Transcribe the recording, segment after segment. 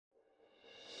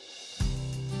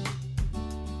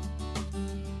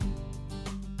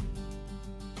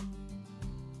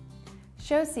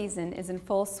Show season is in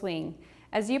full swing.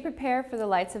 As you prepare for the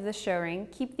lights of the show ring,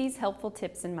 keep these helpful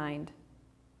tips in mind.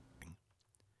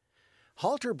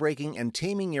 Halter breaking and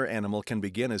taming your animal can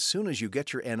begin as soon as you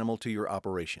get your animal to your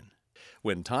operation.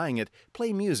 When tying it,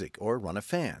 play music or run a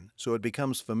fan so it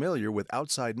becomes familiar with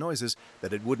outside noises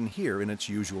that it wouldn't hear in its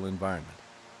usual environment.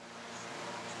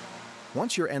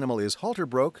 Once your animal is halter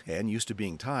broke and used to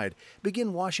being tied,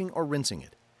 begin washing or rinsing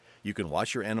it. You can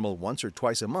wash your animal once or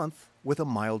twice a month with a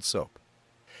mild soap.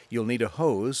 You'll need a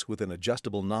hose with an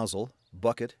adjustable nozzle,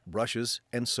 bucket, brushes,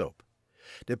 and soap.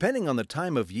 Depending on the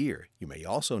time of year, you may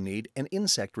also need an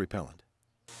insect repellent.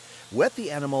 Wet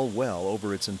the animal well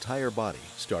over its entire body,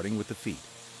 starting with the feet.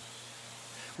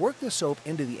 Work the soap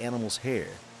into the animal's hair,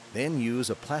 then use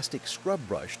a plastic scrub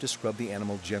brush to scrub the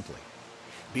animal gently.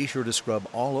 Be sure to scrub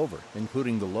all over,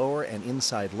 including the lower and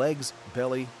inside legs,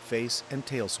 belly, face, and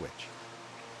tail switch.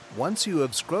 Once you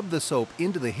have scrubbed the soap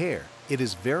into the hair, it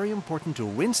is very important to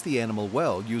rinse the animal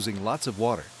well using lots of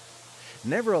water.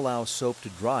 Never allow soap to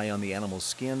dry on the animal's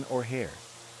skin or hair.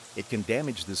 It can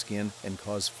damage the skin and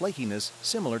cause flakiness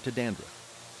similar to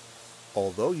dandruff.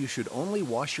 Although you should only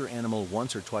wash your animal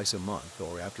once or twice a month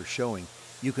or after showing,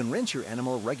 you can rinse your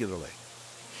animal regularly.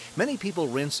 Many people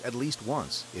rinse at least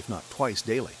once, if not twice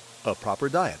daily. A proper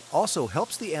diet also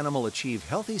helps the animal achieve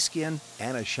healthy skin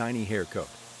and a shiny hair coat.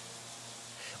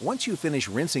 Once you finish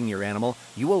rinsing your animal,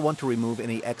 you will want to remove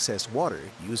any excess water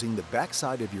using the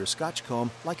backside of your Scotch comb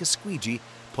like a squeegee,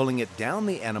 pulling it down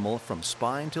the animal from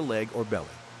spine to leg or belly.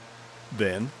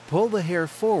 Then, pull the hair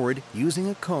forward using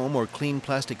a comb or clean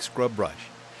plastic scrub brush.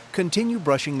 Continue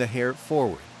brushing the hair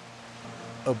forward.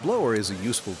 A blower is a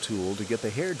useful tool to get the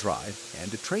hair dry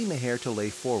and to train the hair to lay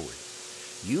forward.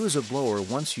 Use a blower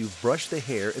once you've brushed the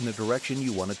hair in the direction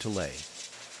you want it to lay.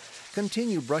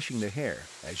 Continue brushing the hair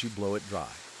as you blow it dry.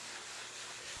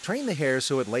 Train the hair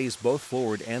so it lays both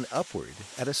forward and upward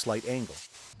at a slight angle.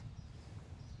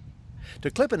 To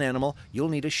clip an animal, you'll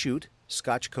need a chute,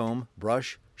 Scotch comb,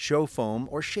 brush, show foam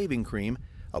or shaving cream,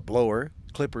 a blower,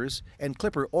 clippers, and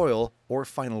clipper oil or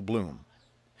final bloom.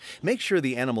 Make sure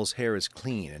the animal's hair is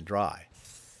clean and dry.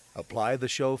 Apply the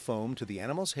show foam to the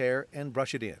animal's hair and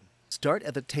brush it in. Start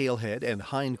at the tail head and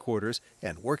hindquarters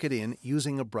and work it in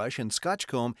using a brush and Scotch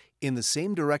comb in the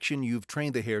same direction you've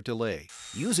trained the hair to lay.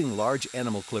 Using large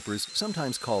animal clippers,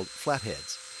 sometimes called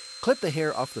flatheads, clip the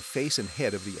hair off the face and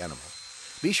head of the animal.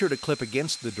 Be sure to clip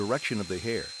against the direction of the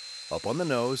hair, up on the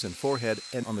nose and forehead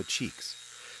and on the cheeks.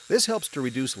 This helps to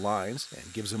reduce lines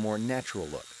and gives a more natural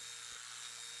look.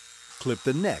 Clip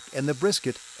the neck and the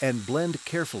brisket and blend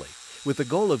carefully, with the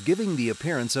goal of giving the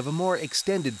appearance of a more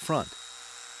extended front.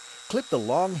 Clip the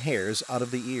long hairs out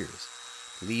of the ears.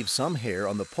 Leave some hair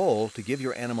on the poll to give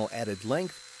your animal added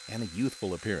length and a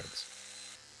youthful appearance.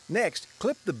 Next,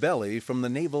 clip the belly from the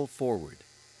navel forward.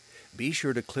 Be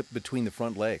sure to clip between the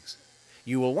front legs.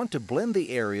 You will want to blend the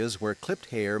areas where clipped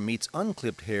hair meets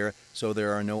unclipped hair so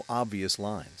there are no obvious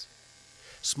lines.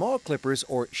 Small clippers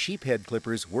or sheephead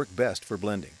clippers work best for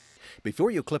blending. Before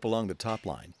you clip along the top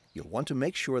line, you'll want to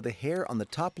make sure the hair on the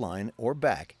top line or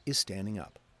back is standing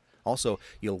up. Also,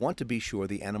 you'll want to be sure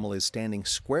the animal is standing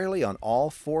squarely on all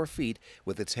 4 feet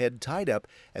with its head tied up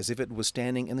as if it was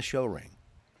standing in the show ring.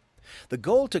 The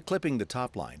goal to clipping the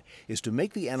top line is to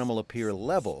make the animal appear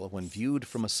level when viewed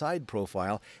from a side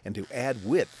profile and to add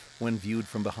width when viewed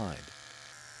from behind.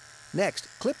 Next,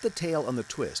 clip the tail on the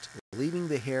twist, leaving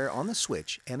the hair on the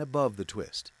switch and above the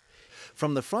twist.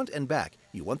 From the front and back,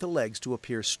 you want the legs to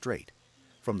appear straight.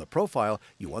 From the profile,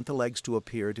 you want the legs to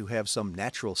appear to have some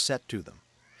natural set to them.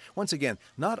 Once again,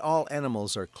 not all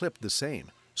animals are clipped the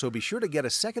same, so be sure to get a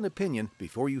second opinion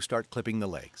before you start clipping the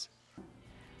legs.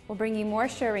 We'll bring you more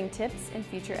show ring tips in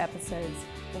future episodes.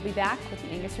 We'll be back with the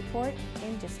Angus Report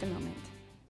in just a moment.